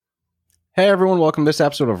Hey everyone, welcome to this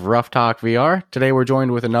episode of Rough Talk VR. Today we're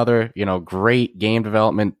joined with another, great game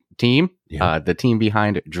development team, the team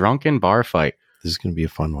behind Drunkn Bar Fight. This is going to be a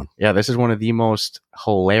fun one. Yeah, this is one of the most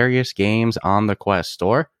hilarious games on the Quest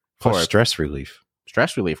store. Plus stress relief.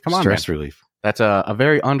 Stress relief. Come on, Stress man. relief. That's a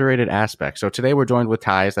very underrated aspect. So today we're joined with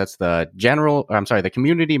Tyz. That's the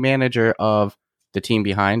community manager of the team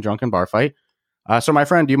behind Drunkn Bar Fight. So my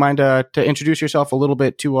friend, do you mind to introduce yourself a little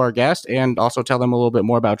bit to our guest and also tell them a little bit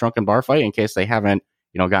more about Drunkn Bar Fight in case they haven't,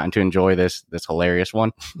 gotten to enjoy this hilarious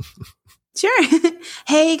one? Sure.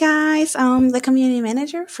 Hey guys, I'm the community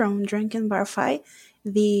manager from Drunkn Bar Fight,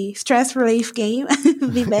 the stress relief game,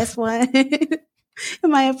 the best one in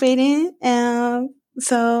my opinion. Drunkn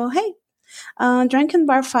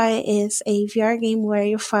Bar Fight is a VR game where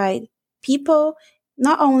you fight people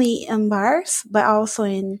not only in bars but also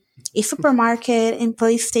in a supermarket, in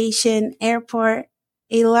police station, airport,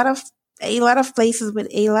 a lot of places with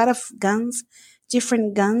a lot of guns,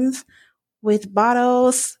 different guns with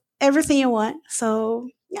bottles, everything you want. So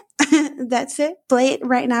yeah, that's it. Play it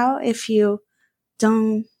right now. If you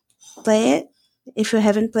don't play it, if you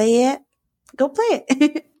haven't played it, go play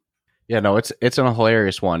it. Yeah, no, it's a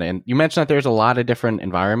hilarious one. And you mentioned that there's a lot of different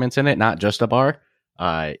environments in it, not just a bar.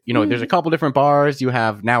 There's a couple different bars. You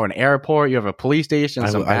have now an airport. You have a police station.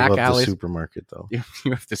 Some back love alleys. The supermarket, though. You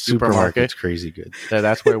have the supermarket. It's crazy good. So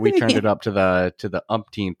that's where we turned it up to the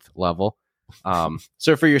umpteenth level.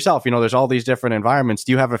 So for yourself, there's all these different environments.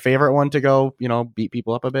 Do you have a favorite one to go, beat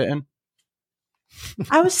people up a bit in?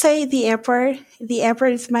 I would say the airport. The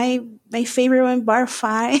airport is my favorite one. Bar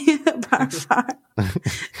five,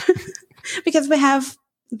 because we have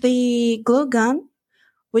the glue gun,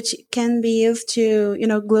 which can be used to,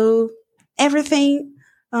 glue everything.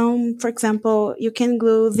 For example, you can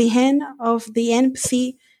glue the hand of the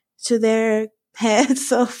NPC to their head.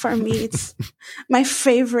 So for me, it's my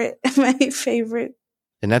favorite.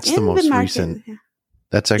 And that's the most recent. Yeah.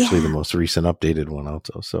 That's actually the most recent updated one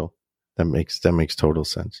also. So that makes total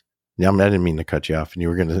sense. Yeah, I didn't mean to cut you off, and you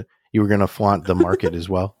were gonna flaunt the market as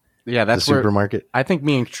well. Yeah, that's the supermarket. I think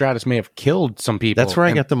me and Stratus may have killed some people. That's where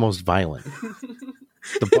I got the most violent.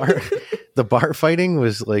 The bar fighting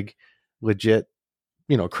was like legit,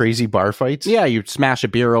 crazy bar fights. Yeah, you'd smash a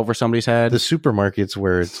beer over somebody's head. The supermarkets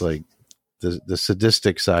where it's like the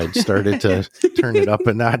sadistic side started to turn it up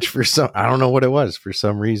a notch for I don't know what it was for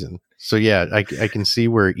some reason. So yeah, I can see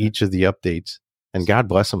where each of the updates, and God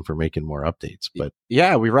bless them for making more updates. But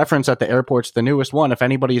yeah, we reference that the airport's the newest one. If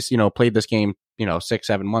anybody's, played this game,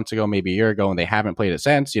 6-7 months ago, maybe a year ago, and they haven't played it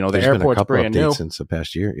since, the airport's brand new since the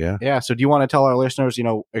past year. Yeah. Yeah. So do you want to tell our listeners,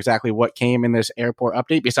 exactly what came in this airport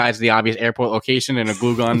update besides the obvious airport location and a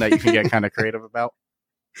glue gun that you can get kind of creative about?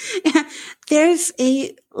 Yeah, there's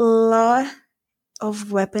a lot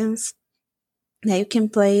of weapons that you can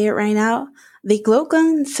play right now. The glue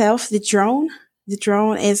gun itself, the drone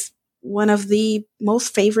is one of the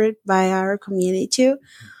most favorite by our community too.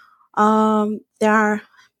 There are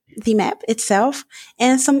the map itself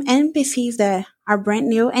and some NPCs that are brand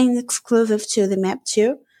new and exclusive to the map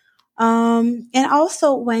too. And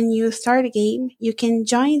also when you start a game, you can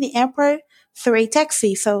join the airport through a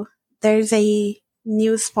taxi. So there's a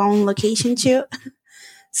new spawn location too.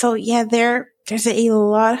 So yeah, there's a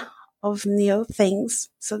lot of new things.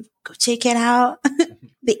 So go check it out.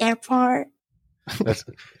 The airport.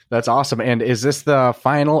 That's awesome. And is this the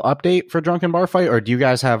final update for Drunkn Bar Fight, or do you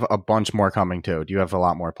guys have a bunch more coming too? Do you have a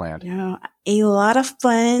lot more planned? Yeah, a lot of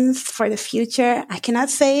plans for the future. I cannot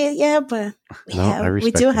say it yet, but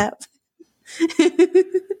we do have.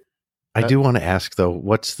 I do want to ask though,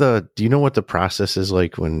 do you know what the process is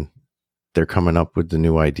like when they're coming up with the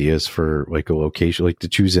new ideas for like a location, like to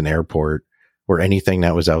choose an airport or anything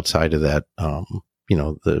that was outside of that,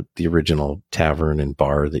 the original tavern and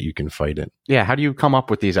bar that you can fight in? Yeah. How do you come up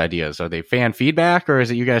with these ideas? Are they fan feedback, or is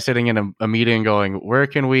it you guys sitting in a meeting going, where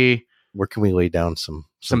can we lay down some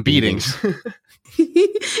beatings?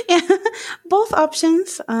 Yeah, both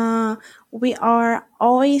options. We are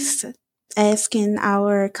always asking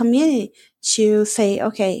our community to say,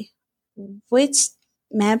 okay, which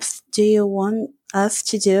maps do you want us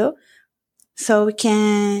to do? So we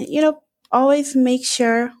can, always make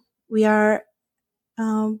sure we are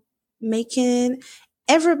making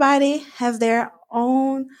everybody have their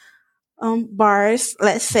own bars,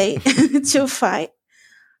 let's say, to fight.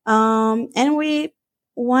 And we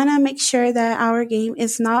want to make sure that our game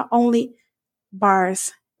is not only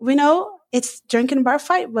bars. We know it's Drunkn Bar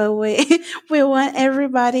Fight, but we want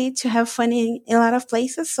everybody to have fun in a lot of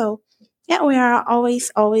places. So yeah, we are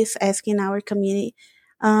always asking our community.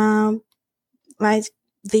 Like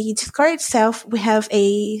the Discord itself, we have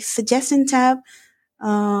a suggestion tab.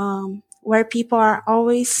 where people are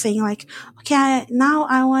always saying like, okay, now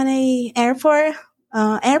I want a airport.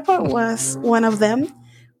 Airport was one of them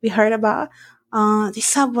we heard about. The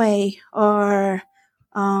subway, or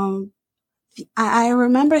I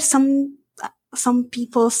remember some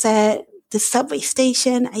people said the subway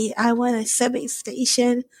station. I want a subway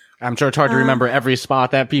station. I'm sure it's hard to remember every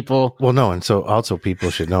spot that people. Well, no, and so also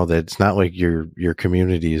people should know that it's not like your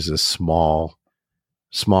community is a small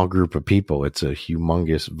group of people. It's a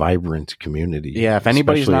humongous, vibrant community. Yeah, if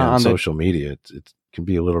anybody's especially not on social media, it can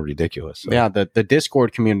be a little ridiculous. So. Yeah, the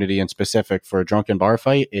Discord community in specific for Drunkn Bar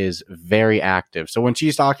Fight is very active. So when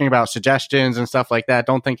she's talking about suggestions and stuff like that,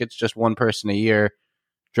 don't think it's just one person a year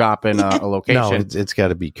dropping a location. No, it's got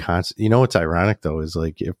to be constant. You know what's ironic though is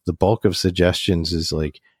like if the bulk of suggestions is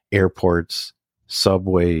like airports,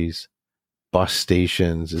 subways, bus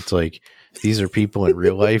stations. It's like these are people in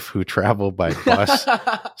real life who travel by bus,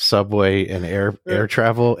 subway, and air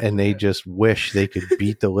travel, and they just wish they could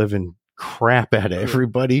beat the living crap out of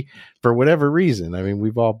everybody for whatever reason. I mean,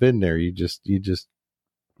 we've all been there. You just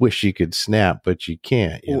wish you could snap, but you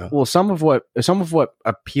can't. You know? Well, some of what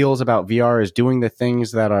appeals about VR is doing the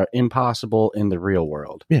things that are impossible in the real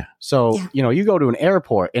world. Yeah. So you go to an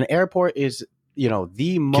airport. An airport is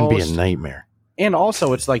the most can be a nightmare. And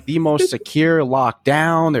also, it's like the most secure, locked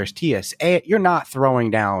down. There's TSA. You're not throwing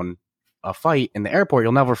down a fight in the airport.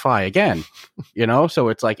 You'll never fly again. So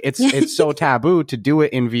it's like it's so taboo to do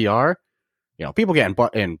it in VR. People get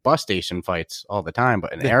in bus station fights all the time,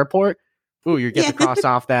 but in the airport, you get to cross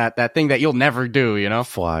off that thing that you'll never do.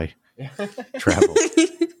 Fly, travel.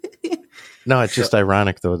 No, it's just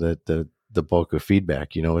ironic though that the bulk of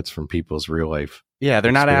feedback, it's from people's real life. Yeah,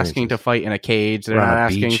 they're not asking to fight in a cage. They're not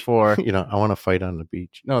asking beach. for... I want to fight on the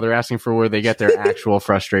beach. No, they're asking for where they get their actual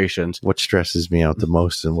frustrations. What stresses me out the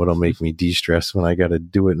most and what'll make me de-stress when I got to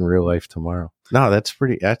do it in real life tomorrow. No, that's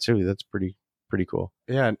pretty cool.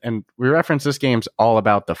 Yeah, and we reference this game's all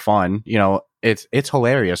about the fun. It's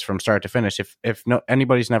hilarious from start to finish. If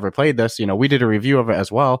anybody's never played this, we did a review of it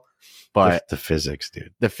as well. But the physics,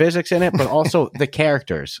 dude. The physics in it, but also the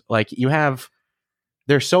characters. Like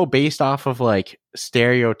they're so based off of like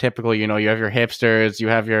stereotypical, you have your hipsters, you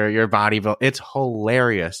have your body build. It's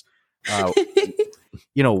hilarious.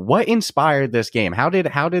 What inspired this game? How did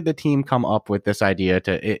the team come up with this idea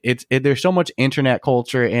there's so much internet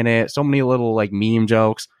culture in it, so many little like meme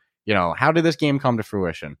jokes. How did this game come to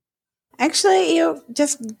fruition? Actually, you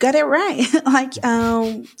just got it right.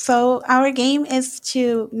 So our game is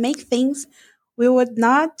to make things we would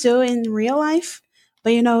not do in real life. But,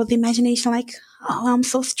 the imagination, like, oh, I'm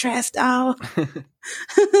so stressed out.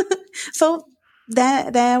 So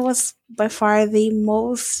that was by far the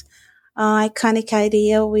most iconic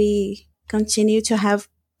idea we continue to have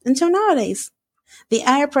until nowadays. The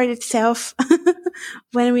airport itself,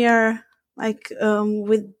 when we are like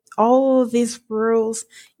with all these rules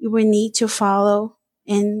we need to follow,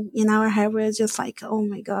 and in our head we're just like, oh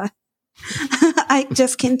my God, I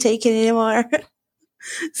just can't take it anymore.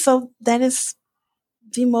 So that is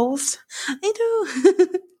the most I do.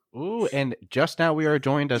 Ooh, and just now we are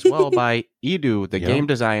joined as well by Edu, the game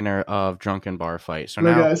designer of Drunkn Bar Fight. So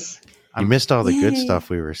hello, now guys. I missed all the good stuff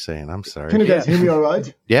we were saying. I'm sorry. Can you guys hear me all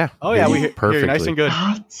right? Yeah. Oh yeah, we hear perfectly. you nice and good.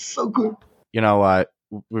 So good.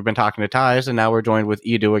 We've been talking to Tyz, and now we're joined with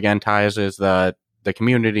Edu again. Tyz is the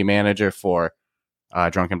community manager for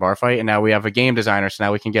Drunkn Bar Fight, and now we have a game designer, so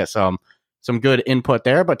now we can get some good input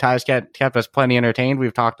there. But Tyz kept us plenty entertained.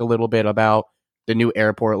 We've talked a little bit about the new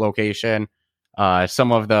airport location,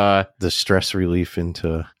 some of the stress relief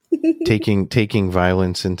into taking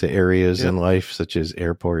violence into areas in life such as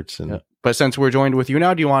airports and But since we're joined with you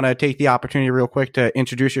now, do you want to take the opportunity real quick to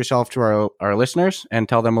introduce yourself to our listeners and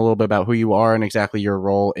tell them a little bit about who you are and exactly your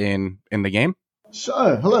role in the game?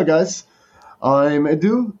 Sure. Hello, guys. I'm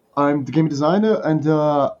Edu. I'm the game designer, and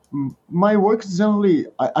my work is generally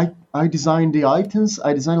I design the items.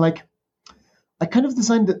 I kind of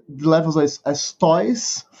design the levels as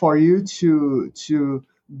toys for you to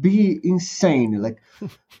be insane. Like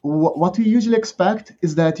what we usually expect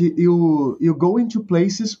is that you go into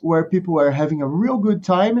places where people are having a real good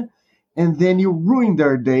time, and then you ruin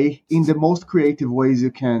their day in the most creative ways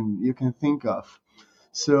you can think of.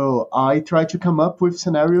 So I try to come up with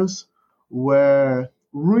scenarios where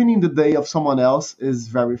ruining the day of someone else is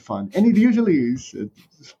very fun, and it usually is.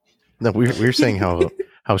 No, we're saying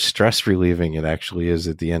how stress relieving it actually is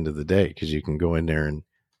at the end of the day, because you can go in there and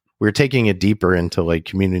we're taking it deeper into like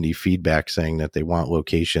community feedback, saying that they want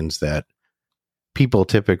locations that people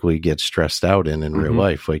typically get stressed out in real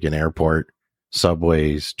life, like an airport,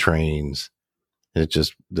 subways, trains. And it's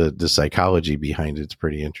just the psychology behind it's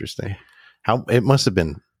pretty interesting. How it must have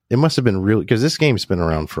been it must have been really, because this game's been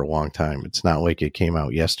around for a long time. It's not like it came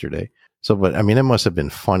out yesterday. So, but I mean, it must have been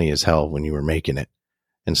funny as hell when you were making it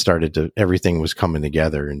and everything was coming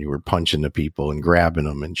together and you were punching the people and grabbing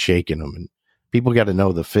them and shaking them. And people got to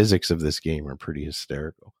know the physics of this game are pretty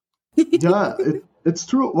hysterical. Yeah, it's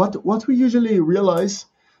true. What we usually realize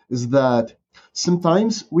is that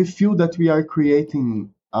sometimes we feel that we are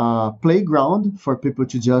creating a playground for people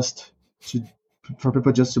to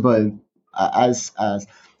buy as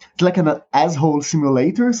it's like an asshole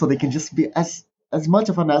simulator, so they can just be as much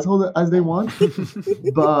of an asshole as they want.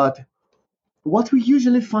 But what we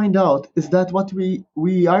usually find out is that what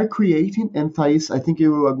we are creating, and Thais, I think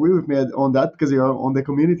you will agree with me on that because you're on the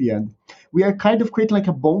community end. We are kind of creating like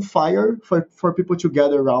a bonfire for people to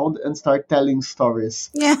gather around and start telling stories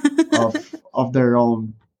Yeah. of their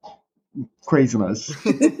own craziness.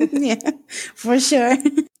 Yeah, for sure.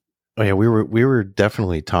 Oh yeah, we were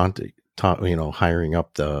definitely hiring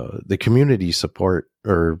up the community support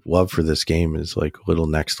or love for this game is like a little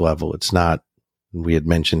next level. It's not, we had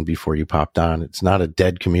mentioned before you popped on, it's not a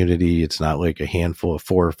dead community. It's not like a handful of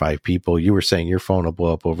 4 or 5 people. You were saying your phone will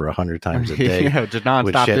blow up over 100 times a day. Yeah, just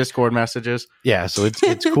nonstop Discord messages. Yeah, so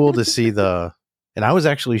it's cool to see and I was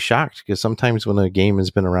actually shocked because sometimes when a game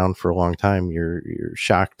has been around for a long time, you're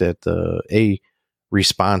shocked at the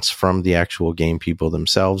response from the actual game people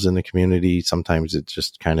themselves in the community. Sometimes it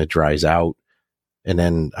just kind of dries out. And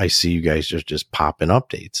then I see you guys just popping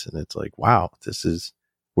updates and it's like, wow,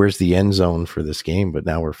 where's the end zone for this game? But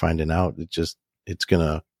now we're finding out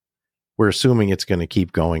we're assuming it's going to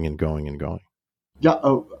keep going and going and going.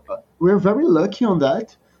 Yeah, we're very lucky on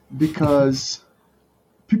that because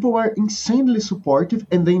people are insanely supportive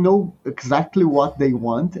and they know exactly what they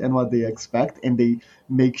want and what they expect, and they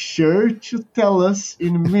make sure to tell us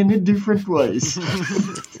in many different ways.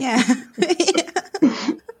 Yeah.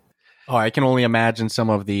 Oh, I can only imagine some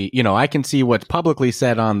of I can see what's publicly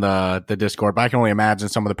said on the Discord, but I can only imagine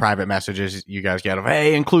some of the private messages you guys get of,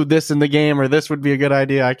 hey, include this in the game, or this would be a good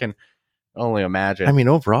idea. I can only imagine. I mean,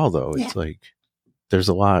 overall, though, it's like there's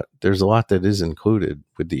a lot that is included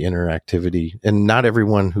with the interactivity, and not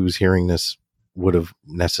everyone who's hearing this would have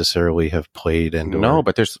necessarily have played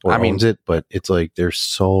owns it, but it's like there's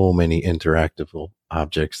so many interactive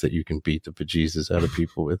objects that you can beat the bejesus out of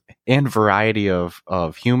people with, and variety of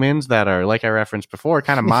humans that are, like I referenced before,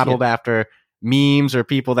 kind of modeled after memes or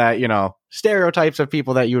people that, stereotypes of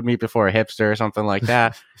people that you would meet before, a hipster or something like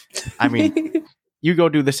that. I mean, you go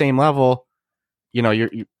do the same level,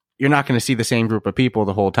 you're not going to see the same group of people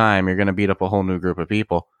the whole time. You're going to beat up a whole new group of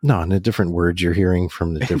people. No, and the different words you're hearing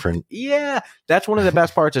from the different. Yeah, that's one of the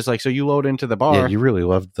best parts. Is like, so you load into the bar. Yeah, you really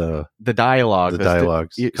loved the dialogue. The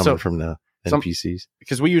dialogues coming from the NPCs.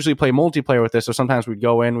 Because we usually play multiplayer with this, so sometimes we'd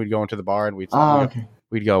go into the bar and we'd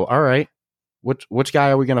go, all right, which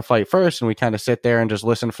guy are we going to fight first? And we kind of sit there and just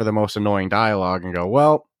listen for the most annoying dialogue and go,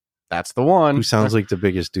 well, that's the one. Who sounds like the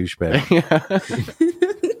biggest douchebag. Yeah.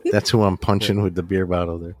 That's who I'm punching with the beer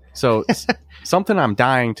bottle there. So something I'm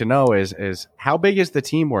dying to know is how big is the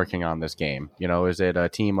team working on this game? Is it a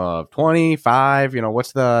team of 25?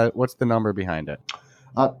 What's the number behind it?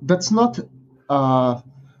 That's not.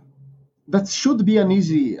 That should be an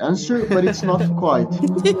easy answer, but it's not quite,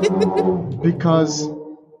 because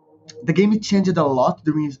the game changed a lot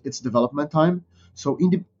during its development time. So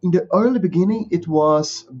in the early beginning, it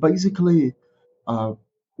was basically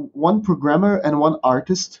one programmer and one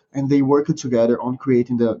artist, and they worked together on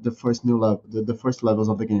creating the first the first levels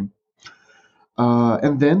of the game.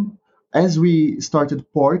 And then, as we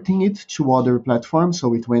started porting it to other platforms,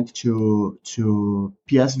 so it went to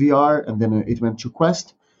PSVR, and then it went to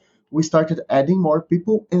Quest. We started adding more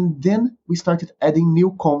people, and then we started adding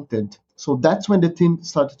new content. So that's when the team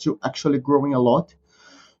started to actually growing a lot.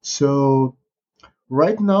 So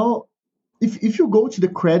right now, if you go to the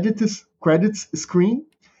credits screen,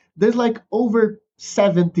 there's like over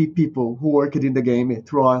 70 people who worked in the game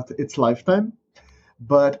throughout its lifetime.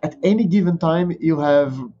 But at any given time, you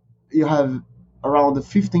have around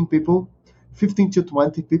 15 to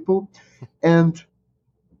 20 people, and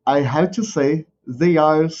I have to say they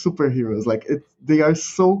are superheroes. They are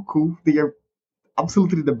so cool. They are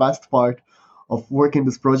absolutely the best part of working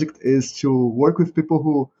this project is to work with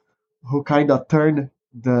people who kind of turn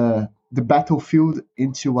the battlefield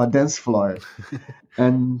into a dance floor,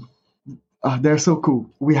 and they're so cool.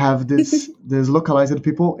 We have there's localized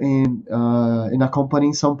people in a company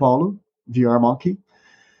in São Paulo, VR Monkey.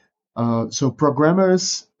 So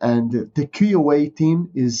programmers and the QA team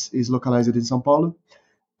is localized in São Paulo.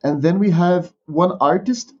 And then we have one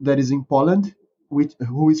artist that is in Poland,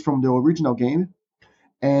 who is from the original game.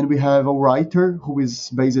 And we have a writer who is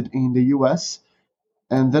based in the US.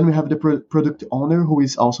 And then we have the product owner, who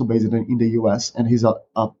is also based in the US, and he's a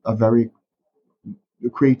very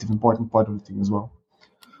creative, important part of the team as well.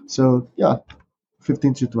 So yeah,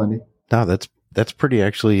 15 to 20. No, that's pretty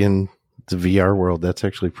actually in the VR world. That's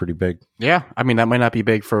actually pretty big. Yeah, I mean, that might not be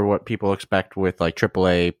big for what people expect with like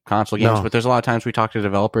AAA console games, No. but there's a lot of times we talk to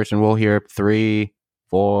developers and we'll hear 3,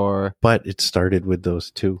 4. But it started with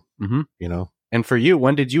those two, Mhm. you know? And for you,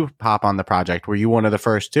 when did you hop on the project? Were you one of the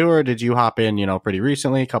first two, or did you hop in, pretty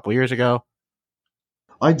recently, a couple years ago?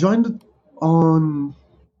 I joined on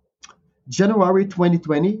January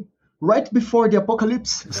 2020, right before the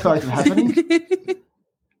apocalypse started happening.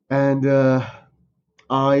 And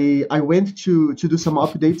I went to do some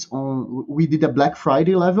updates on. We did a Black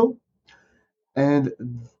Friday level, and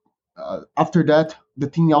after that, the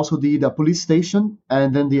team also did a police station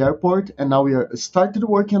and then the airport, and now we are started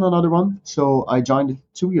working on another one. So I joined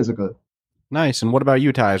 2 years ago. Nice. And what about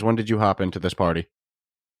you, Tyz? When did you hop into this party?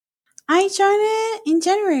 I joined it in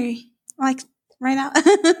January, like right now.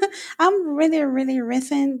 I'm really, really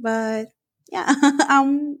recent, but yeah,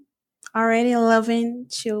 I'm already loving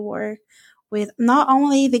to work with not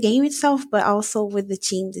only the game itself, but also with the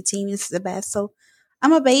team. The team is the best. So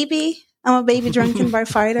I'm a baby. I'm a baby drunken bar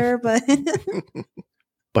fighter, but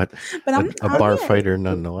But I'm a bar here. fighter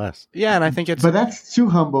nonetheless. Yeah, and I think it's But that's too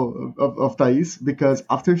humble of Thais, because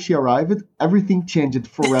after she arrived, everything changed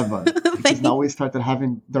forever. Because now we started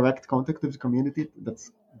having direct contact with the community.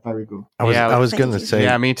 That's very good. I was Thank going to you. say,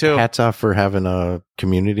 Yeah, me too. hats off for having a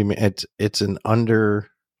community. It's an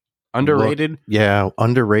underrated.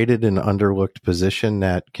 underrated and underlooked position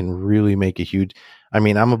that can really make a huge. I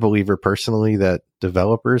mean, I'm a believer personally that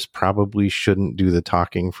developers probably shouldn't do the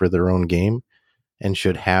talking for their own game, and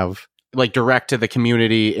should have Like direct to the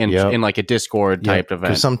community in like a Discord type event.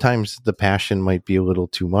 Because sometimes the passion might be a little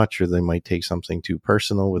too much, or they might take something too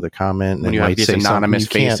personal with a comment, When and you have might these say anonymous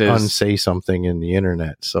something. You faces. can't unsay something in the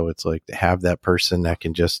internet. So it's like to have that person that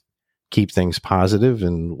can just keep things positive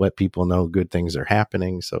and let people know good things are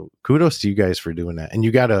happening. So kudos to you guys for doing that. And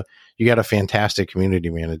you got a fantastic community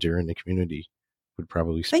manager, and the community would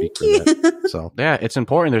probably speak Thank for you. that. So Yeah, it's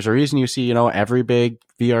important. There's a reason you see, every big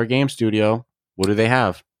VR game studio, what do they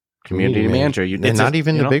have? Community manager. And not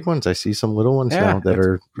even the big ones. I see some little ones Yeah, now that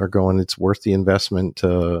are going, it's worth the investment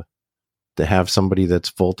to have somebody that's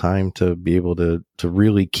full time to be able to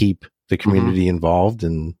really keep the community involved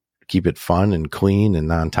and keep it fun and clean and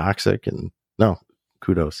non-toxic. And no,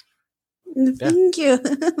 kudos. Thank you.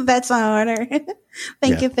 That's an honor.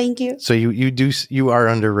 Thank you. So you are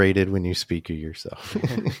underrated when you speak of yourself.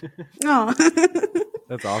 Oh,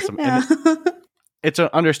 That's awesome. yeah. And it's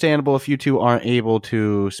understandable if you two aren't able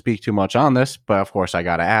to speak too much on this, but of course I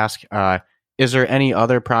got to ask, is there any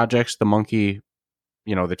other projects, the monkey,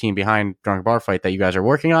 the team behind Drunken Bar Fight, that you guys are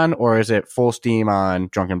working on, or is it full steam on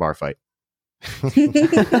Drunken Bar Fight?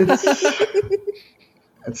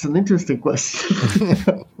 It's an interesting question.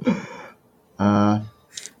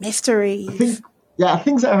 Mysteries.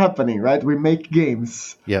 Things are happening, right? We make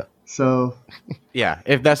games. Yeah. So Yeah,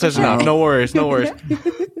 if that says enough, no worries.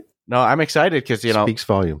 No, I'm excited because, Speaks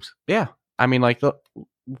volumes. yeah, I mean, like,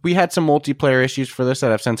 we had some multiplayer issues for this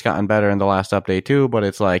that have since gotten better in the last update too, but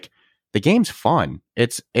it's like, the game's fun.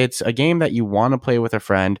 It's a game that you want to play with a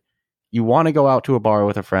friend. You want to go out to a bar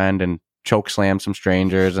with a friend and choke slam some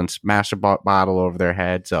strangers and smash a bottle over their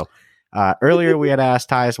head. So earlier we had asked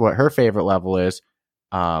Tyz what her favorite level is.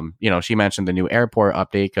 She mentioned the new airport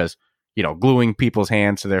update because, gluing people's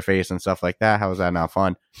hands to their face and stuff like that. How is that not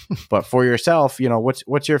fun? But for yourself,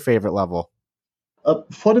 what's your favorite level?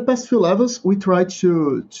 for the past few levels, we tried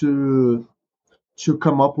to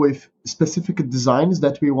come up with specific designs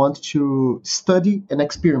that we want to study and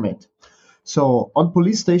experiment. So on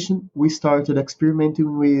Police Station, we started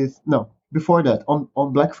experimenting with before that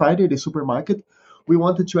on Black Friday, the supermarket, we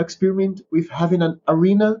wanted to experiment with having an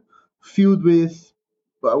arena filled with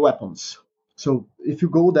weapons. So if you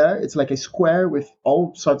go there, it's like a square with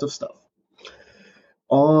all sorts of stuff.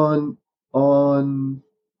 On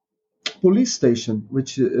Police Station,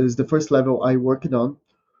 which is the first level I worked on,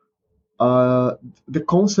 the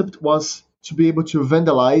concept was to be able to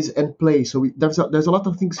vandalize and play. So there's a lot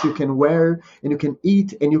of things you can wear and you can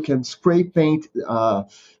eat and you can spray paint.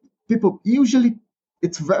 People usually,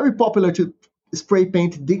 it's very popular to spray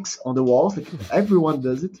paint dicks on the walls. Like, everyone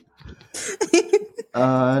does it.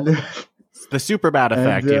 And It's the super bad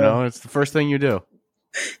effect, it's the first thing you do.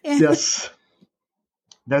 yes,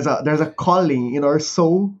 there's a calling in our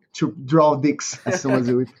soul to draw dicks as soon as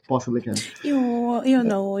we possibly can. You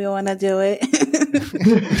know you wanna do it.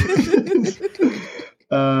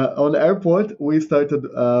 On the airport, we started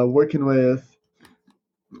working with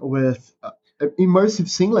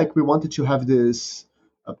immersive thing. Like we wanted to have this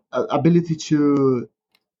ability to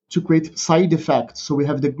create side effects. So we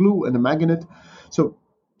have the glue and the magnet. So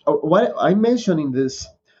why I'm mentioning this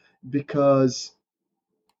because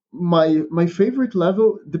my favorite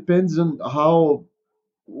level depends on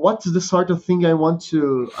what's the sort of thing I want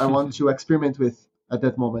to experiment with at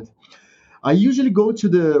that moment. I usually go to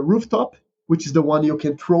the rooftop, which is the one you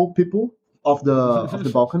can throw people off the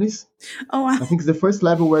balconies. Oh, I think it's the first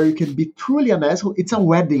level where you can be truly an asshole. It's a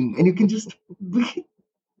wedding, and you can just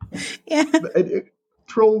yeah.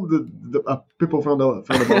 throw the people from the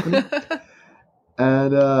balcony.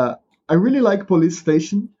 And I really like Police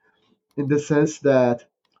Station in the sense that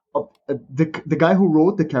the guy who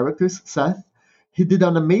wrote the characters, Seth, he did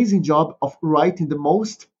an amazing job of writing the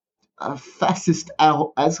most fascist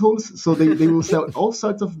assholes. So they will sell all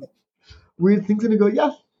sorts of weird things, and you go,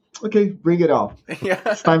 yeah, okay, bring it on. Yeah.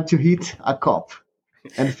 It's time to hit a cop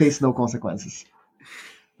and face no consequences.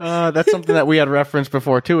 That's something that we had referenced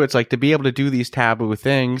before too. It's like to be able to do these taboo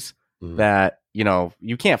things that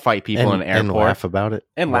you can't fight people in an airport and laugh about it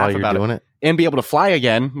and while laugh you're about doing it and be able to fly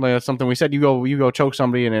again. Like, that's something we said. You go choke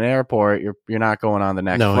somebody in an airport. You're not going on the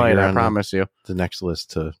next flight. I promise you. The next list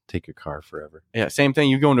to take a car forever. Yeah, same thing.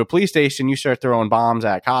 You go into a police station, you start throwing bombs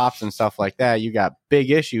at cops and stuff like that. You got big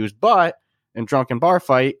issues. But in Drunkn Bar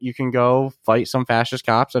Fight, you can go fight some fascist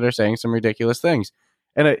cops that are saying some ridiculous things.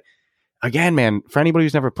 And again, man, for anybody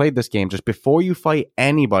who's never played this game, just before you fight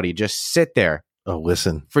anybody, just sit there. Oh,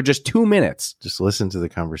 listen. For just 2 minutes. Just listen to the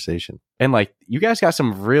conversation. And like, you guys got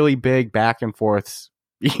some really big back and forths,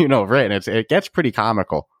 written. It gets pretty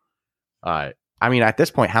comical. I mean, at this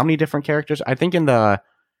point, how many different characters? I think in the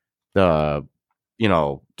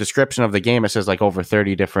description of the game, it says like over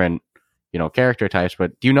 30 different, character types.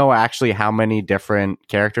 But do you know actually how many different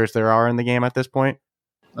characters there are in the game at this point?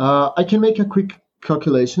 I can make a quick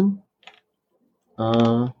calculation.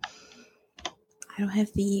 I don't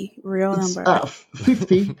have the real number.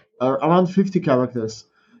 50, around 50 characters.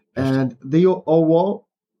 And they all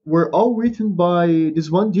were all written by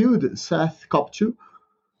this one dude, Seth Kopchu.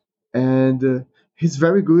 And he's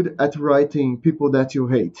very good at writing people that you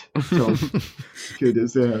hate. So,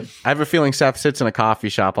 kudos to him. I have a feeling Seth sits in a coffee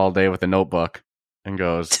shop all day with a notebook and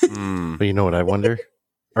goes, But you know what I wonder?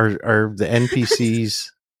 Are the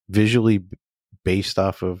NPCs visually based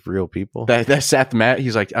off of real people? That Seth met.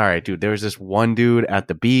 He's like, all right, dude, there was this one dude at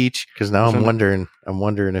the beach. Because now I'm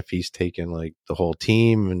wondering if he's taken like the whole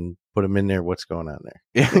team and put them in there. What's going on there?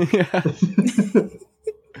 Yeah.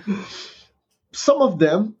 Some of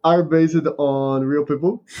them are based on real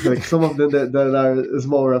people. Like some of them that are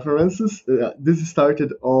small references. This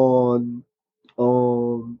started on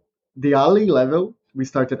the alley level. We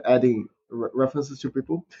started adding references to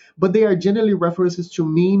people, but they are generally references to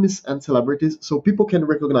memes and celebrities, so people can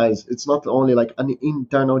recognize. It's not only like an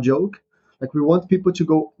internal joke. Like we want people to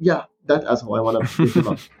go, yeah, that asshole, I want to beat him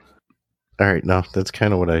up. All right, no, that's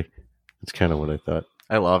kind of what I thought.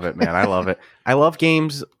 I love it, man. I love it. I love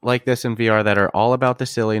games like this in VR that are all about the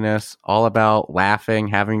silliness, all about laughing,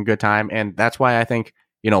 having a good time, and that's why I think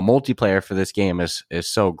multiplayer for this game is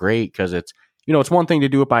so great, because it's it's one thing to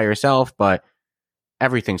do it by yourself, but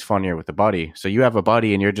everything's funnier with a buddy. So you have a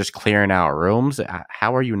buddy and you're just clearing out rooms.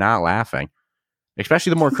 How are you not laughing? Especially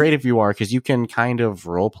the more creative you are, because you can kind of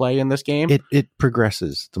role play in this game. It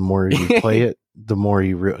progresses. The more you play it, the more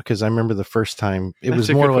you because I remember the first time it was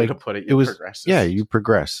more like it was progresses. Yeah, you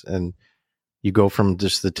progress and you go from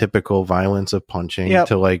just the typical violence of punching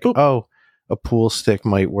to like, Oop. Oh, a pool stick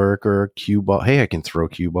might work, or a cue ball. Hey, I can throw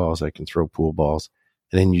cue balls. I can throw pool balls.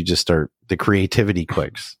 And then you just start, the creativity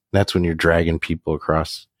clicks. That's when you're dragging people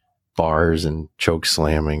across bars and choke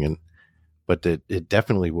slamming. But it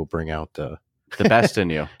definitely will bring out the best in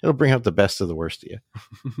you. It'll bring out the best of the worst of you.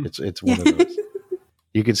 It's one of those.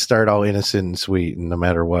 You could start all innocent and sweet, and no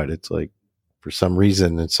matter what, it's like, for some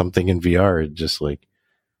reason, it's something in VR. It's just like,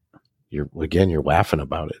 you're laughing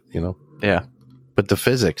about it, Yeah. But the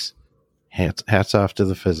physics, hats off to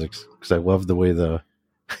the physics, because I love the way the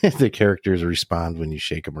characters respond when you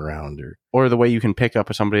shake them around, or the way you can pick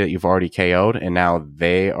up somebody that you've already KO'd and now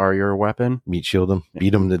they are your weapon. Meat shield them,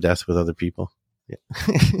 beat them to death with other people. Yeah.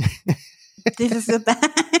 This is the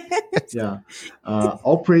best. Yeah.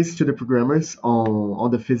 All praise to the programmers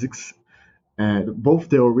on the physics, and both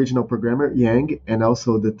the original programmer Yang and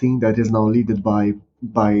also the team that is now led by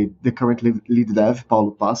the current lead dev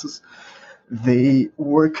Paulo Passos. They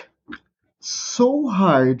work so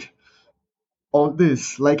hard on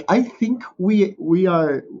this. Like, I think we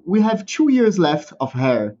have 2 years left of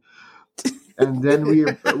hair, and then we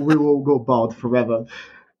will go bald forever.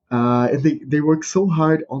 And they work so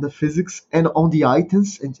hard on the physics and on the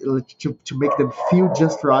items and to make them feel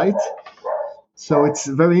just right. So it's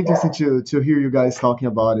very interesting to hear you guys talking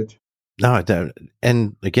about it. No,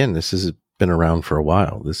 and again, this has been around for a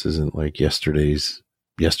while. This isn't like yesterday's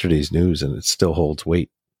news, and it still holds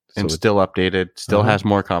weight. And still updated, still has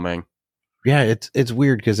more coming. Yeah, it's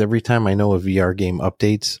weird because every time I know a VR game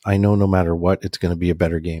updates, I know no matter what, it's going to be a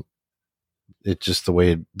better game. It's just the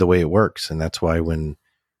way it works, and that's why when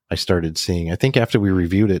I started seeing, I think after we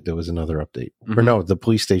reviewed it, there was another update. Or no, the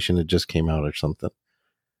police station had just came out or something,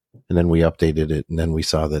 and then we updated it, and then we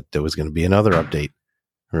saw that there was going to be another update.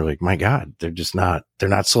 We're like, my God, they're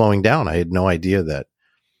not slowing down. I had no idea that.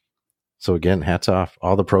 So again, hats off.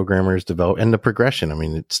 All the programmers develop and the progression. I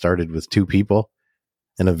mean, it started with 2 people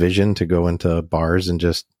and a vision to go into bars and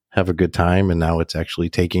just have a good time. And now it's actually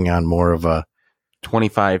taking on more of a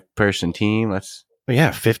 25-person team.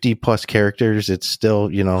 50 plus characters. It's still,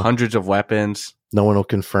 hundreds of weapons. No one will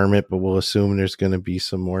confirm it, but we'll assume there's going to be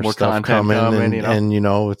some more stuff coming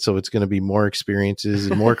and so it's going to be more experiences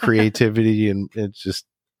and more creativity, and it's just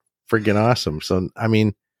freaking awesome. So, I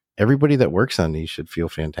mean, everybody that works on these should feel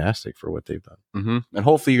fantastic for what they've done. Mm-hmm. And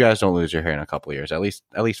hopefully you guys don't lose your hair in a couple of years, at least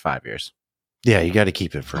 5 years. Yeah, you got to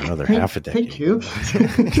keep it for another half a decade. Thank you.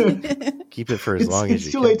 Keep it for as long as you can.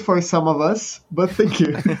 It's too late for some of us, but thank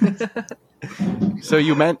you. So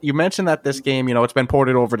you mentioned that this game, it's been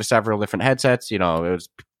ported over to several different headsets. It was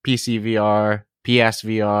PC VR, PS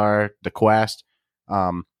VR, the Quest.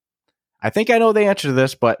 I think I know the answer to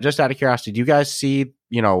this, but just out of curiosity, do you guys see,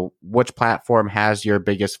 which platform has your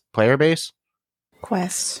biggest player base?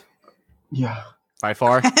 Quest. Yeah. By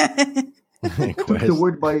far? Took the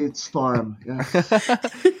word by its storm. Yeah.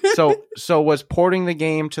 So was porting the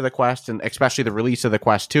game to the Quest, and especially the release of the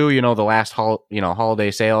Quest 2, the last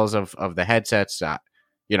holiday sales of the headsets,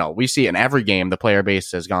 we see in every game the player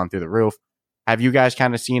base has gone through the roof. Have you guys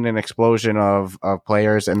kind of seen an explosion of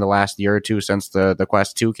players in the last year or two since the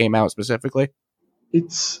Quest 2 came out specifically?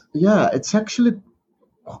 It's actually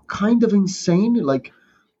kind of insane. Like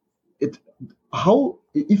if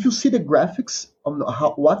you see the graphics on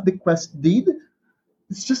what the Quest did,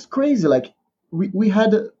 it's just crazy. Like we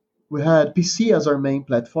had PC as our main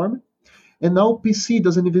platform, and now PC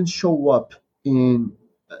doesn't even show up in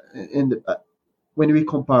when we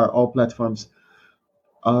compare all platforms.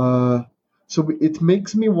 So it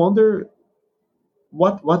makes me wonder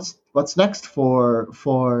what's next for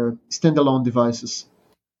standalone devices.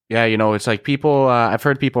 Yeah, it's like people. I've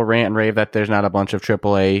heard people rant and rave that there's not a bunch of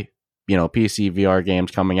AAA, PC VR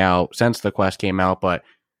games coming out since the Quest came out. But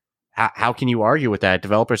how can you argue with that?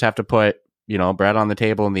 Developers have to put bread on the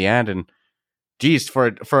table in the end. And geez,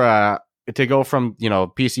 for to go from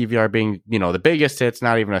PC VR being the biggest hits,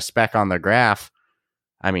 not even a speck on the graph.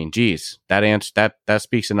 I mean, geez, that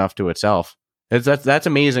speaks enough to itself. That's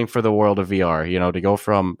amazing for the world of VR. To go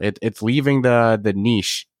from it's leaving the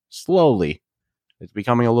niche slowly. It's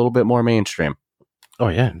becoming a little bit more mainstream. Oh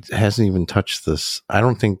yeah, it hasn't even touched this. I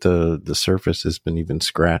don't think the surface has been even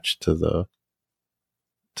scratched to the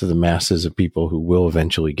masses of people who will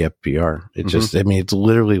eventually get VR. It just, I mean, it's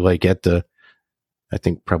literally like I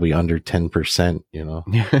think probably under 10%.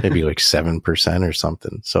 Maybe like 7% or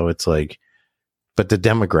something. So it's like, but the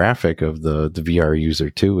demographic of the VR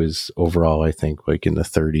user too is overall, I think, like in the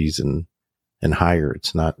 30s and higher.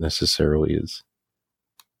 It's not necessarily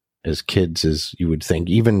as kids as you would think.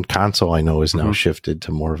 Even console, I know, is now shifted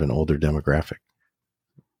to more of an older demographic.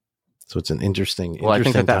 So it's an interesting. Well, I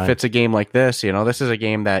think that fits a game like this. This is a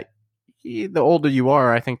game that the older you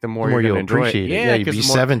are, I think the more you'll appreciate it. Yeah, you'll be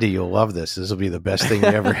 70, you'll love this. This will be the best thing you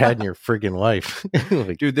ever had in your friggin' life.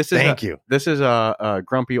 Like, dude, this is a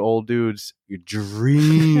grumpy old dude's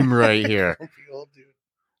dream right here. Grumpy old dude.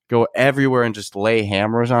 Go everywhere and just lay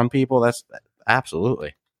hammers on people. That's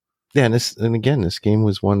absolutely. Yeah, and again, this game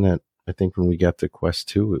was one that I think when we got the Quest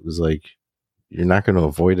 2, it was like you're not going to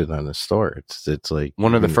avoid it on the store. It's like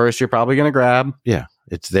one of the first you're probably going to grab. Yeah,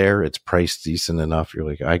 it's there. It's priced decent enough. You're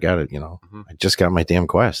like, I got it. I just got my damn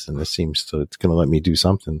Quest, and it's going to let me do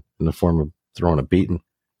something in the form of throwing a beating.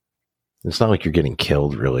 It's not like you're getting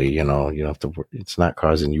killed, really. You don't have to. It's not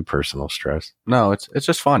causing you personal stress. No, it's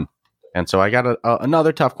just fun. And so I got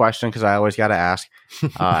another tough question because I always got to ask.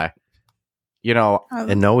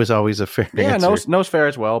 And no is always a fair answer. Yeah, no's fair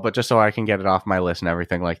as well, but just so I can get it off my list and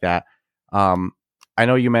everything like that. I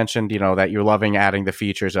know you mentioned, that you're loving adding the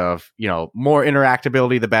features of, more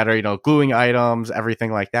interactability, the better, gluing items,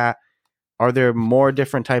 everything like that. Are there more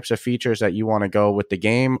different types of features that you want to go with the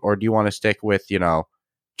game, or do you want to stick with,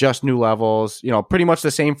 just new levels, pretty much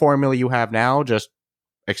the same formula you have now, just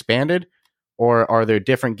expanded? or are there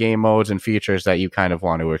different game modes and features that you kind of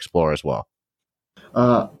want to explore as well?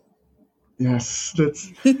 Yes,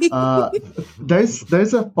 that's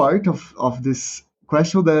there's a part of this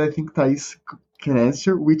question that I think Thais can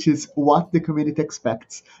answer, which is what the community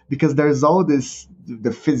expects, because there's all this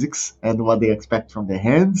the physics and what they expect from their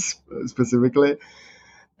hands specifically,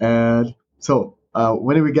 and so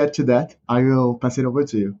when we get to that, I will pass it over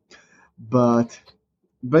to you. But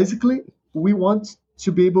basically, we want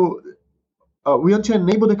to be able we want to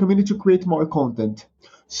enable the community to create more content.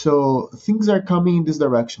 So things are coming in this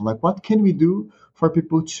direction. Like, what can we do for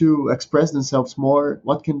people to express themselves more?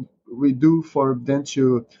 What can we do for them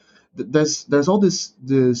to? There's all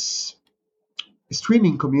this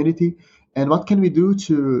streaming community, and what can we do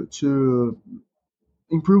to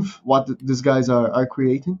improve what these guys are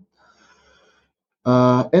creating?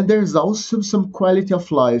 And there's also some quality of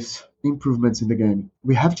life improvements in the game.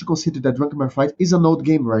 We have to consider that Drunkn Fight is an old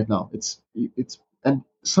game right now. It's and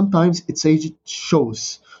sometimes its age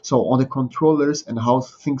shows. So on the controllers and how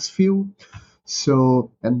things feel.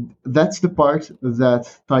 So and that's the part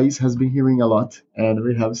that Thais has been hearing a lot, and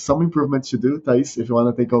we have some improvements to do. Thais, if you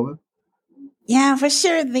want to take over. Yeah, for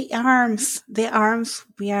sure. The arms,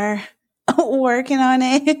 we are working on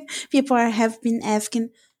it. People have been asking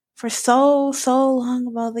for so long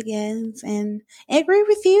about the games, and I agree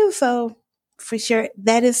with you. So for sure,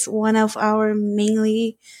 that is one of our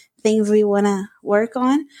mainly things we want to work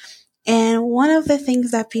on. And one of the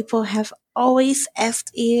things that people have always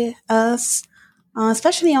asked us,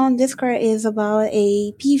 especially on Discord, is about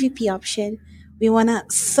a PvP option. We want to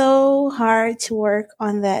so hard to work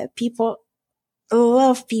on that. People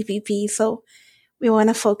love PvP, so we want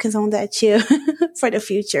to focus on that too for the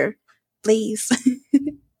future, please.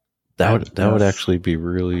 That would actually be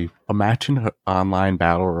really. Imagine an online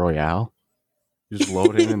battle royale. You just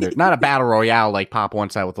load in and there, not a battle royale like pop one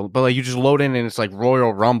side with the, but like you just load in and it's like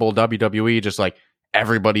Royal Rumble WWE, just like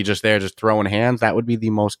everybody just there just throwing hands. That would be the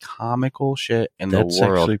most comical shit in the world. That's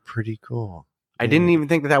actually pretty cool. I didn't even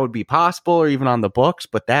think that would be possible or even on the books,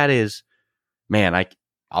 but that is, man,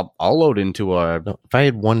 I'll load into a. No, if I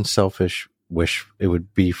had one selfish wish, it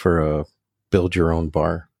would be for a build your own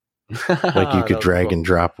bar. Like you could drag cool. and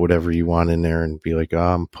drop whatever you want in there and be like, oh,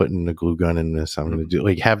 I'm putting a glue gun in this. I'm going to do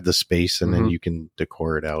like have the space and then you can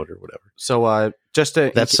decor it out or whatever. So just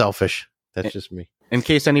to, that's selfish. That's just me. In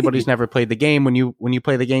case anybody's never played the game, when you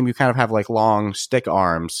play the game, you kind of have like long stick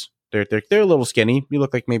arms. They're a little skinny. You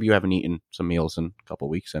look like maybe you haven't eaten some meals in a couple of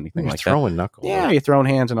weeks, anything you're like throwing that. Knuckle. Yeah, you're throwing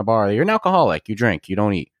hands in a bar. You're an alcoholic. You drink. You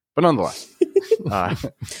don't eat. But nonetheless,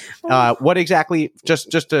 what exactly?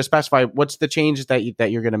 Just to specify, what's the changes that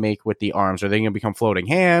you're going to make with the arms? Are they going to become floating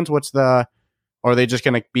hands? Or are they just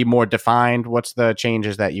going to be more defined? What's the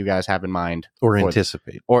changes that you guys have in mind or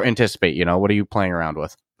anticipate? You know, what are you playing around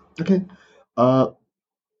with? Okay.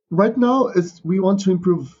 Right now, we want to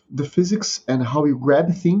improve the physics and how you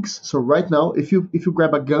grab things. So right now, if you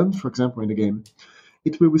grab a gun, for example, in the game,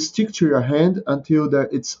 it will stick to your hand until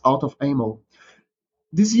it's out of ammo.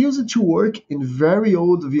 This used to work in very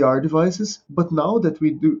old VR devices, but now that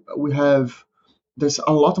there's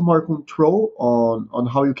a lot more control on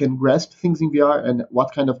how you can grasp things in VR and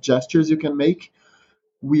what kind of gestures you can make.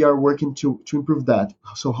 We are working to improve that.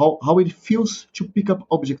 So how it feels to pick up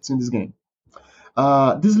objects in this game.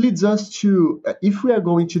 This leads us to, if we are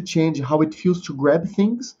going to change how it feels to grab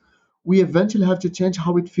things, we eventually have to change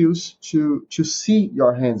how it feels to see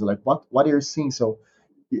your hands, like what you're seeing. So,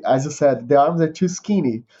 as I said, the arms are too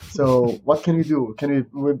skinny. So what can we do? Can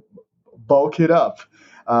we bulk it up?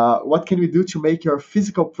 What can we do to make your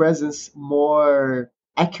physical presence more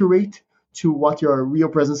accurate to what your real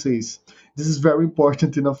presence is? This is very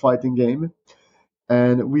important in a fighting game.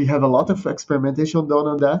 And we have a lot of experimentation done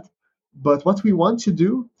on that. But what we want to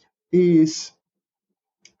do is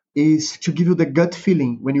to give you the gut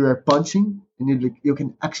feeling when you are punching, and you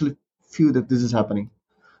can actually feel that this is happening.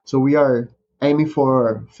 So we are aiming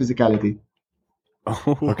for physicality.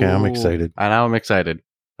 Okay, I'm excited. And I'm excited.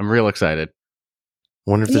 I'm real excited.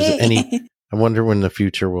 Wonder if there's any. I wonder when the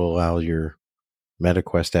future will allow your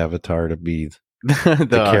MetaQuest avatar to be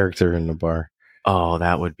the character in the bar. Oh,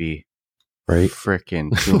 that would be right.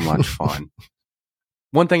 Freaking too much fun.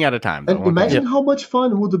 One thing at a time. Though. And imagine how much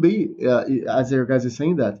fun would it be, as your guys are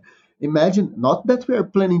saying that. Imagine, not that we are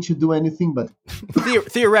planning to do anything, but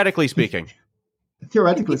theoretically speaking.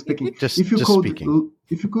 Theoretically speaking,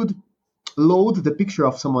 if you could load the picture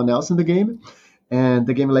of someone else in the game, and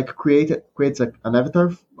the game like creates an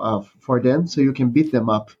avatar for them, so you can beat them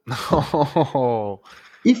up. Oh.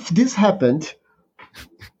 If this happened,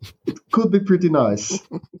 it could be pretty nice.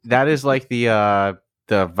 That is like the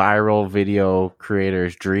the viral video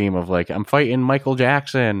creator's dream of like, I'm fighting Michael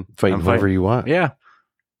Jackson. Fighting whoever you want. Yeah.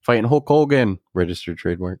 Fighting Hulk Hogan. Registered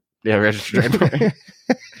trademark. Yeah, registered trademark.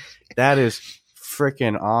 That is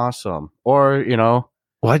freaking awesome. Or, Well,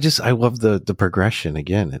 I love the progression.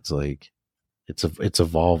 Again, it's like, it's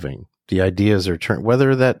evolving. The ideas are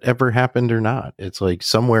whether that ever happened or not. It's like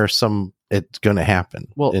somewhere, it's going to happen.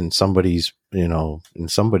 Well, in somebody's, in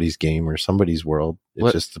somebody's game or somebody's world.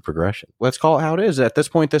 It's just the progression. Let's call it how it is. At this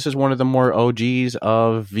point, this is one of the more OGs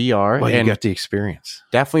of VR. Well, you got the experience.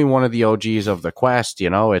 Definitely one of the OGs of the Quest.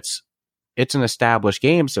 It's an established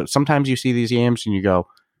game. So sometimes you see these games and you go,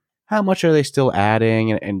 how much are they still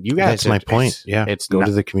adding? And you guys, that's my point. Yeah, it's go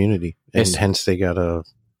to the community, and hence they got a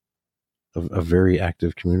very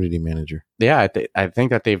active community manager. Yeah, I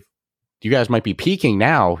think that you guys might be peaking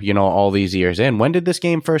now. All these years in. When did this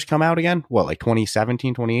game first come out again? What, like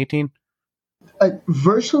 2017, 2018?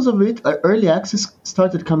 Versions of it, early access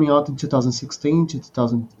started coming out in 2016 to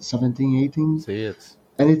 2017, 18. See,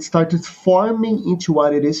 and it started forming into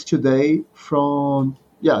what it is today from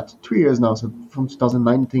 3 years now, so from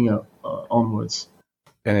 2019 onwards.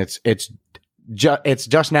 And it's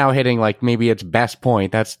just now hitting like maybe its best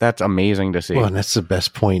point. That's amazing to see. Well, and that's the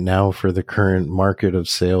best point now for the current market of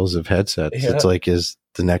sales of headsets. Yeah. It's like as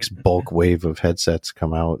the next bulk wave of headsets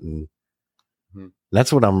come out, and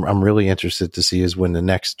that's what I'm really interested to see is when the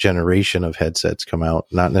next generation of headsets come out.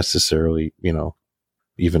 Not necessarily,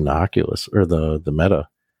 even the Oculus or the Meta.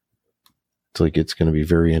 It's like it's going to be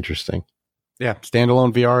very interesting. Yeah,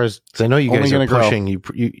 standalone VR is. I know you guys are pushing. You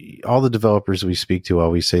all the developers we speak to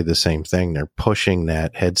always say the same thing. They're pushing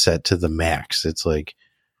that headset to the max. It's like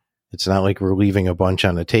it's not like we're leaving a bunch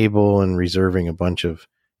on the table and reserving a bunch of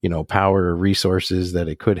power or resources that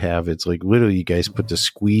it could have. It's like literally you guys put the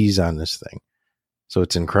squeeze on this thing. So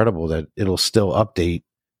it's incredible that it'll still update,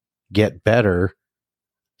 get better.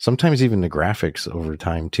 Sometimes even the graphics over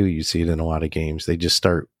time too. You see it in a lot of games. They just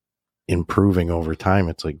start improving over time.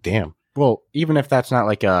 It's like, damn. Well, even if that's not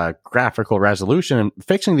like a graphical resolution,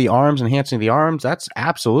 fixing the arms, enhancing the arms, that's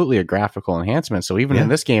absolutely a graphical enhancement. So even in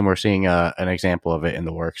this game, we're seeing an example of it in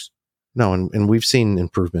the works. No, and we've seen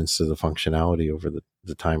improvements to the functionality over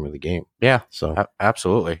the time of the game. Yeah, so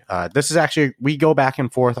absolutely. This is actually, we go back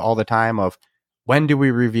and forth all the time of when do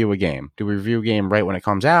we review a game? Do we review a game right when it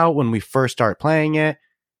comes out, when we first start playing it?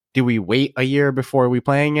 Do we wait a year before we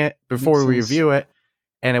review it?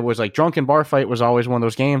 And it was like Drunkn Bar Fight was always one of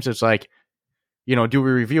those games. It's like, do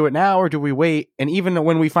we review it now or do we wait? And even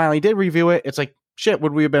when we finally did review it, it's like, shit,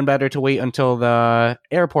 would we have been better to wait until the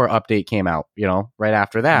airport update came out, right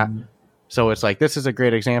after that? Mm-hmm. So it's like, this is a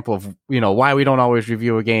great example of, why we don't always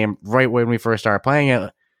review a game right when we first start playing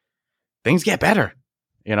it. Things get better,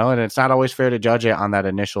 and it's not always fair to judge it on that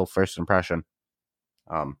initial first impression.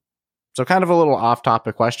 So kind of a little off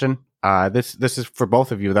topic question. This is for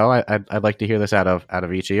both of you though. I'd like to hear this out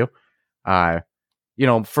of each of you.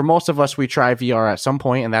 For most of us, we try VR at some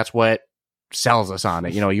point, and that's what sells us on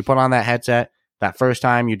it. You put on that headset that first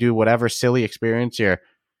time, you do whatever silly experience you're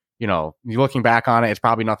looking back on it, it's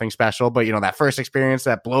probably nothing special, but that first experience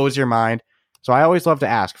that blows your mind. So I always love to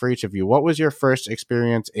ask for each of you, what was your first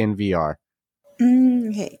experience in VR?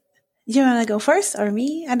 Okay. Do you want to go first or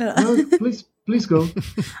me? I don't know. No, please go.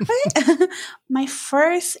 Okay. My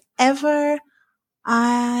first ever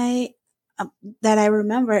that I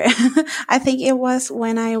remember, I think it was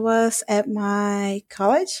when I was at my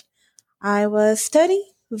college. I was studying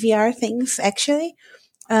VR things actually.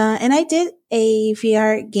 And I did a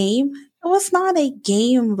VR game. It was not a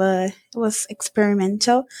game, but it was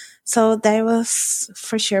experimental. So that was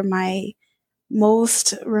for sure my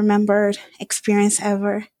most remembered experience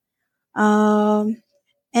ever. And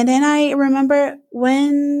then I remember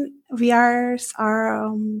when VRs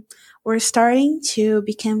were starting to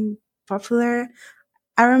become popular.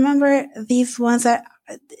 I remember these ones that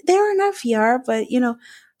they are not VR, but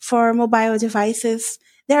for mobile devices,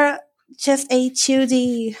 they're just a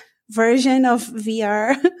 2D version of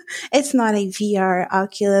VR. It's not a VR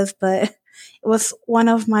Oculus, but it was one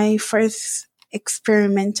of my first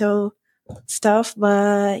experimental stuff.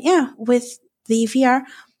 But yeah, with the VR,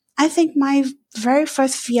 I think my very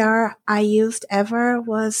first VR I used ever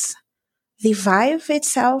was the Vive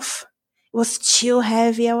itself. It was too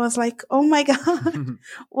heavy. I was like, oh my God,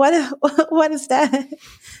 what is that?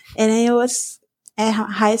 And it was at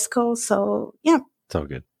high school. So yeah. It's all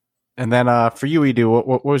good. And then for you, Edu,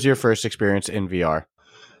 what was your first experience in VR?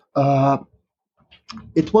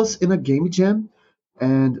 It was in a game jam,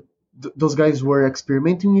 and those guys were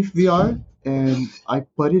experimenting with VR, and I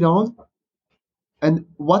put it on. And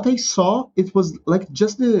what I saw, it was like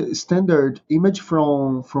just the standard image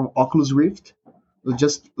from Oculus Rift,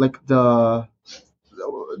 just like the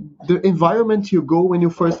environment you go when you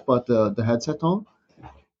first put the headset on,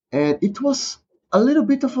 and it was a little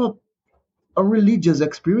bit of a religious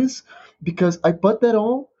experience because I put that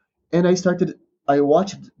on and I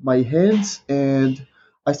watched my hands and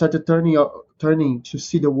I started turning to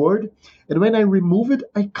see the word, and when I remove it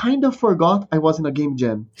I kind of forgot I was in a game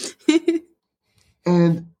jam.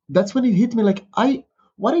 And that's when it hit me, like,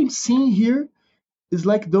 what I'm seeing here is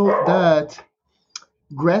like though that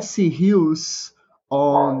grassy hills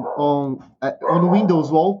on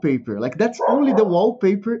Windows wallpaper. Like that's only the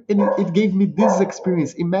wallpaper, and it gave me this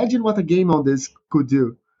experience. Imagine what a game on this could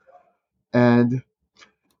do. And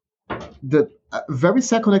the very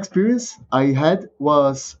second experience I had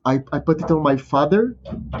was I put it on my father,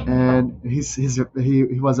 and he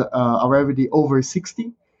was already over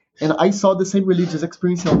 60, and I saw the same religious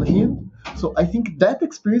experience on him. So I think that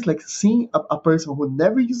experience, like seeing a person who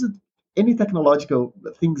never used any technological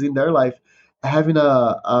things in their life, having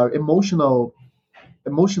a emotional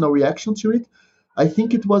reaction to it, I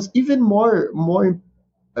think it was even more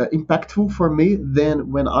impactful for me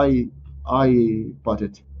than when I bought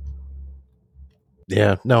it.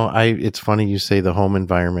 Yeah, no, it's funny you say the home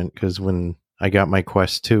environment, because when I got my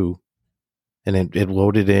Quest 2 and it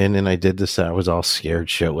loaded in and I did this, I was all scared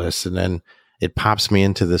shitless, and then it pops me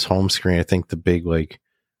into this home screen, I think the big like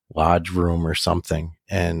lodge room or something,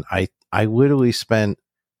 and I literally spent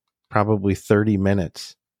probably 30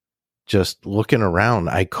 minutes just looking around.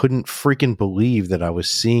 I couldn't freaking believe that I was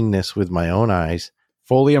seeing this with my own eyes.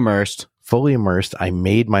 Fully immersed. I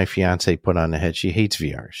made my fiance put on the head. She hates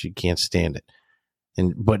VR. She can't stand it.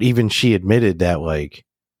 But even she admitted that, like,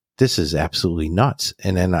 this is absolutely nuts.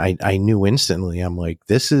 And then I knew instantly, I'm like,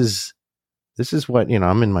 this is what,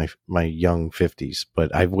 I'm in my young 50s,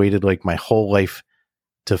 but I've waited like my whole life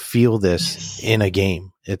to feel this in a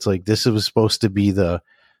game. It's like, this was supposed to be the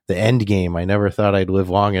end game. I never thought I'd live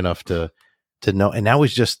long enough to know. And that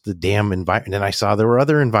was just the damn environment. And I saw there were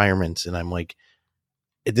other environments, and I'm like,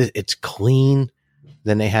 it's clean.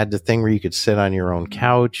 Then they had the thing where you could sit on your own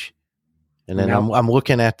couch. And then I'm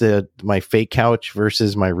looking at my fake couch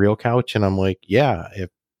versus my real couch, and I'm like, yeah, if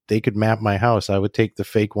they could map my house, I would take the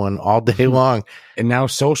fake one all day long. And now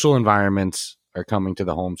social environments are coming to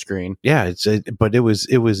the home screen. Yeah, but it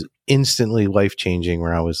was instantly life changing.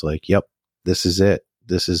 Where I was like, yep, this is it.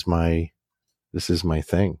 This is my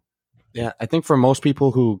thing. Yeah, I think for most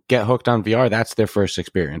people who get hooked on VR, that's their first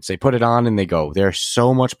experience. They put it on and they go. There's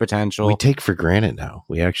so much potential. We take for granted now.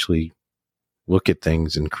 We actually look at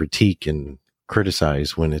things and critique and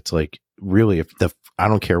criticize when it's like, really, I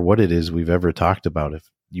don't care what it is we've ever talked about. If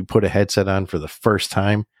you put a headset on for the first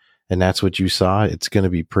time and that's what you saw, it's going to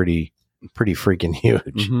be pretty freaking huge.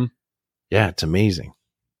 Mm-hmm. Yeah, it's amazing.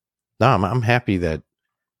 No, I'm happy that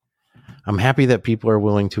people are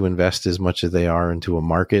willing to invest as much as they are into a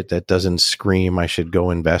market that doesn't scream, I should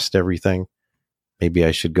go invest everything. Maybe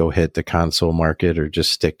I should go hit the console market or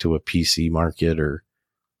just stick to a PC market. Or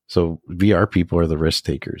so VR people are the risk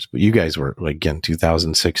takers. But you guys were, like, again,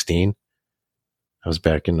 2016. I was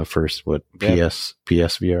back in the first, PS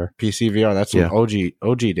VR? PC VR, that's some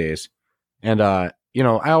OG days. And,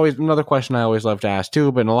 another question I always love to ask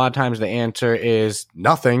too, but a lot of times the answer is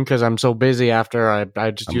nothing because I'm so busy after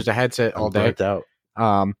I just use a headset all day. Out.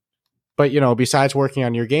 But, besides working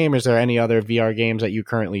on your game, is there any other VR games that you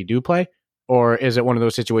currently do play? Or is it one of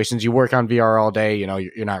those situations you work on VR all day,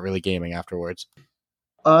 you're not really gaming afterwards?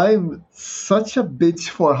 I'm such a bitch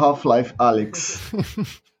for Half-Life, Alex.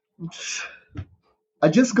 I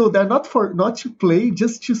just go there not to play,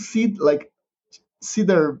 just to see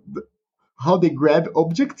how they grab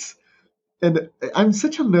objects. And I'm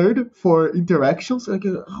such a nerd for interactions. Like,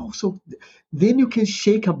 so then you can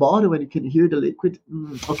shake a bottle and you can hear the liquid.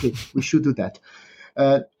 Okay, we should do that.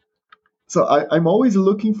 So I'm always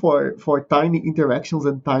looking for tiny interactions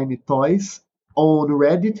and tiny toys. On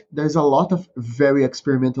Reddit, there's a lot of very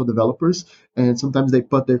experimental developers, and sometimes they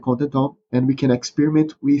put their content on, and we can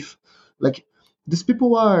experiment with, like, these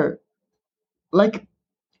people are, like,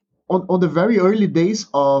 on the very early days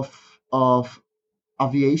of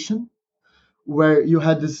aviation, where you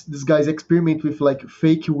had these guys experiment with, like,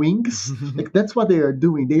 fake wings. Like, that's what they are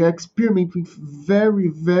doing. They are experimenting with very,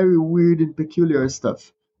 very weird and peculiar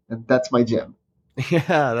stuff, and that's my jam.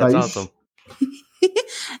 Yeah, that's awesome.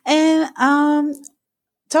 And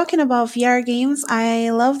talking about VR games,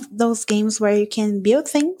 I love those games where you can build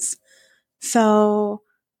things. So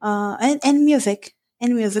and music.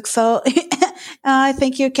 So I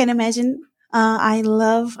think you can imagine. I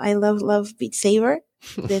love Beat Saber.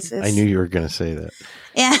 This is. I knew you were going to say that.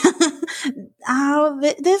 Yeah.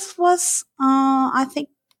 This was I think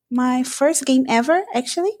my first game ever,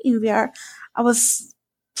 actually, in VR. I was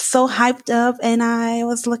so hyped up, and I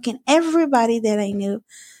was looking everybody that I knew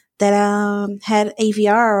that had a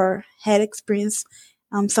VR or had experienced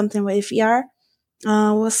something with VR.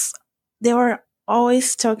 Was They were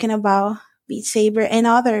always talking about Beat Saber and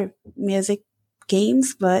other music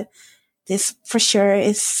games, but this for sure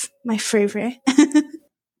is my favorite.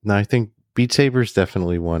 No, I think Beat Saber is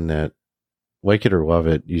definitely one that, like it or love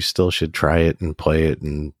it, you still should try it and play it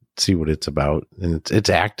and see what it's about. And it's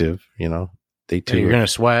active, you know. They too. You're gonna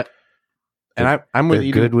sweat. And I'm with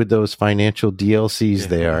you. Good with those financial DLCs. Yeah,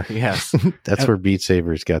 they are. Yes, that's where Beat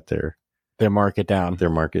Saber's got their market down.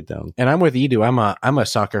 And I'm with Edu. I'm a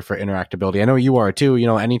sucker for interactability. I know you are too. You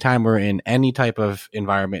know, anytime we're in any type of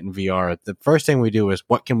environment in VR, the first thing we do is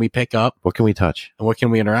what can we pick up, what can we touch, and what can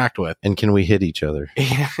we interact with, and can we hit each other?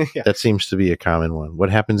 Yeah. That seems to be a common one. What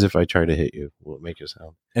happens if I try to hit you? Will it make a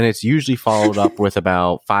sound? And it's usually followed up with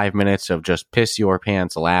about 5 minutes of just piss your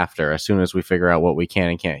pants laughter as soon as we figure out what we can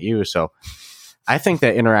and can't use. So I think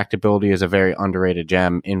that interactability is a very underrated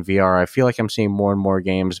gem in VR. I feel like I'm seeing more and more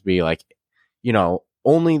games be like, you know,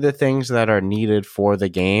 only the things that are needed for the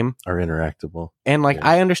game are interactable. And like, yeah.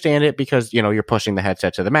 I understand it because, you know, you're pushing the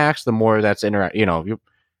headset to the max. The more that's you know,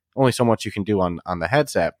 only so much you can do on the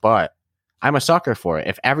headset, but I'm a sucker for it.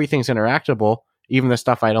 If everything's interactable, even the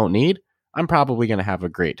stuff I don't need, I'm probably going to have a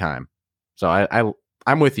great time. So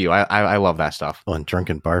I'm with you. I love that stuff. Well, in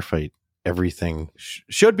Drunken Bar Fight, everything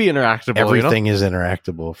should be interactable. Everything is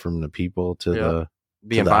interactable, from the people to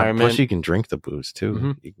the environment. Plus, you can drink the booze too.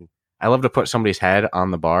 Mm-hmm. You can, I love to put somebody's head on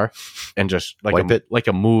the bar and just like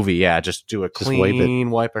a movie. Yeah. Just do a clean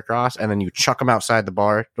wipe across, and then you chuck them outside the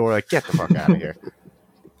bar door. Like, get the fuck out of here.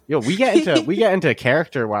 Yo, we get into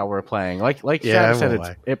character while we're playing. Like Chad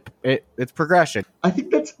said, it's progression. I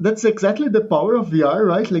think that's exactly the power of VR,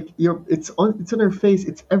 right? Like it's on our face.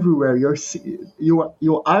 It's everywhere.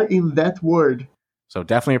 You are in that world. So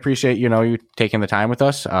definitely appreciate, you know, you taking the time with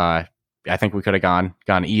us. I think we could have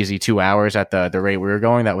gone easy 2 hours at the rate we were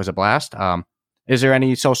going. That was a blast. Is there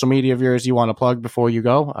any social media of yours you want to plug before you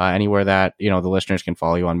go? Anywhere that, you know, the listeners can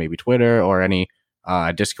follow you on, maybe Twitter or any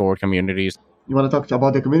Discord communities? You want to talk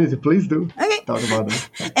about the community? Please do. Okay. Talk about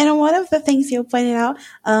them. And one of the things you pointed out,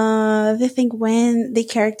 the thing when the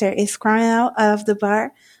character is crying out of the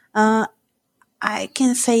bar, I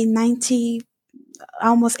can say 90,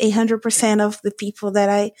 almost 100% of the people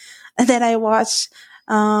that I watch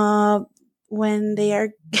when they are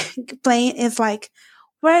playing is like,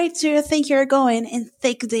 where do you think you're going? And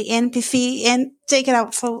take the NPC and take it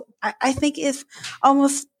out. So I think it's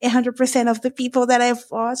almost 100% of the people that I've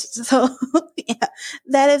watched. So yeah,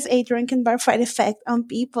 that is a Drunken Bar Fight effect on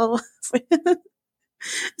people.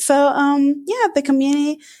 So yeah, the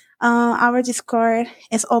community, our Discord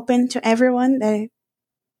is open to everyone that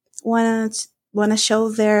wanna show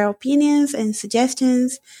their opinions and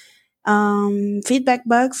suggestions, feedback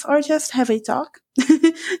bugs, or just have a talk,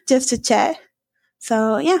 just to chat.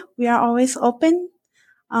 So yeah, we are always open.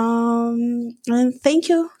 And thank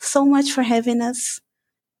you so much for having us.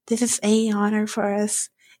 This is an honor for us,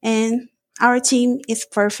 and our team is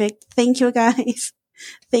perfect. Thank you, guys.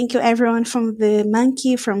 Thank you, everyone from the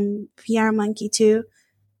Monkey, from VR Monkey too.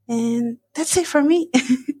 And that's it for me.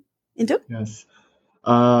 Indu? Yes.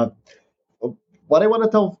 What I want to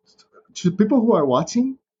tell to people who are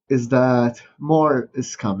watching is that more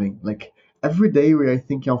is coming. Like, every day we are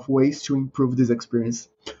thinking of ways to improve this experience.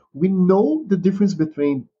 We know the difference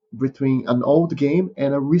between an old game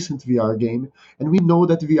and a recent VR game, and we know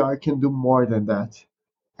that VR can do more than that.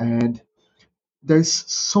 And there's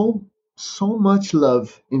so much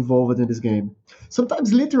love involved in this game.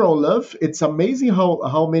 Sometimes literal love. It's amazing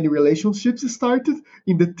how many relationships started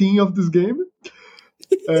in the team of this game.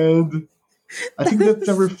 And I think that's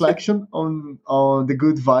a reflection on the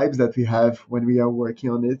good vibes that we have when we are working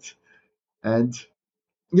on it. And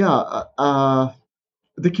yeah,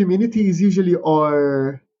 the community is usually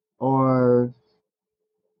our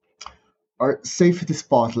safety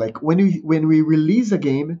spot. Like when we release a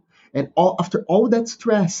game, and after all that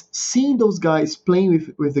stress, seeing those guys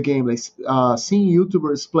playing with the game, like seeing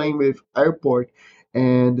YouTubers playing with Airport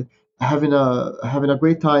and having a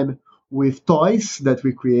great time with toys that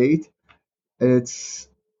we create, it's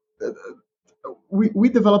we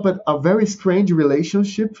developed a very strange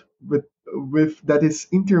relationship with that is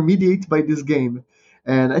intermediate by this game,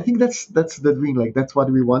 and I think that's the dream. Like, that's what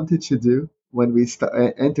we wanted to do when we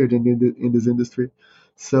entered in this industry.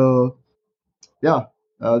 So yeah,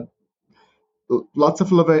 lots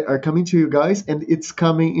of love are coming to you guys, and it's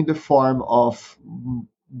coming in the form of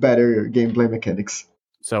better gameplay mechanics.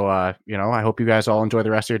 So you know, I hope you guys all enjoy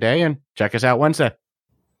the rest of your day, and check us out Wednesday.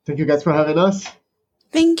 Thank you guys for having us.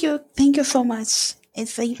 Thank you. Thank you so much.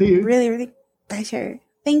 It's a See you. really, really pleasure.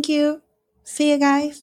 Thank you. See you guys.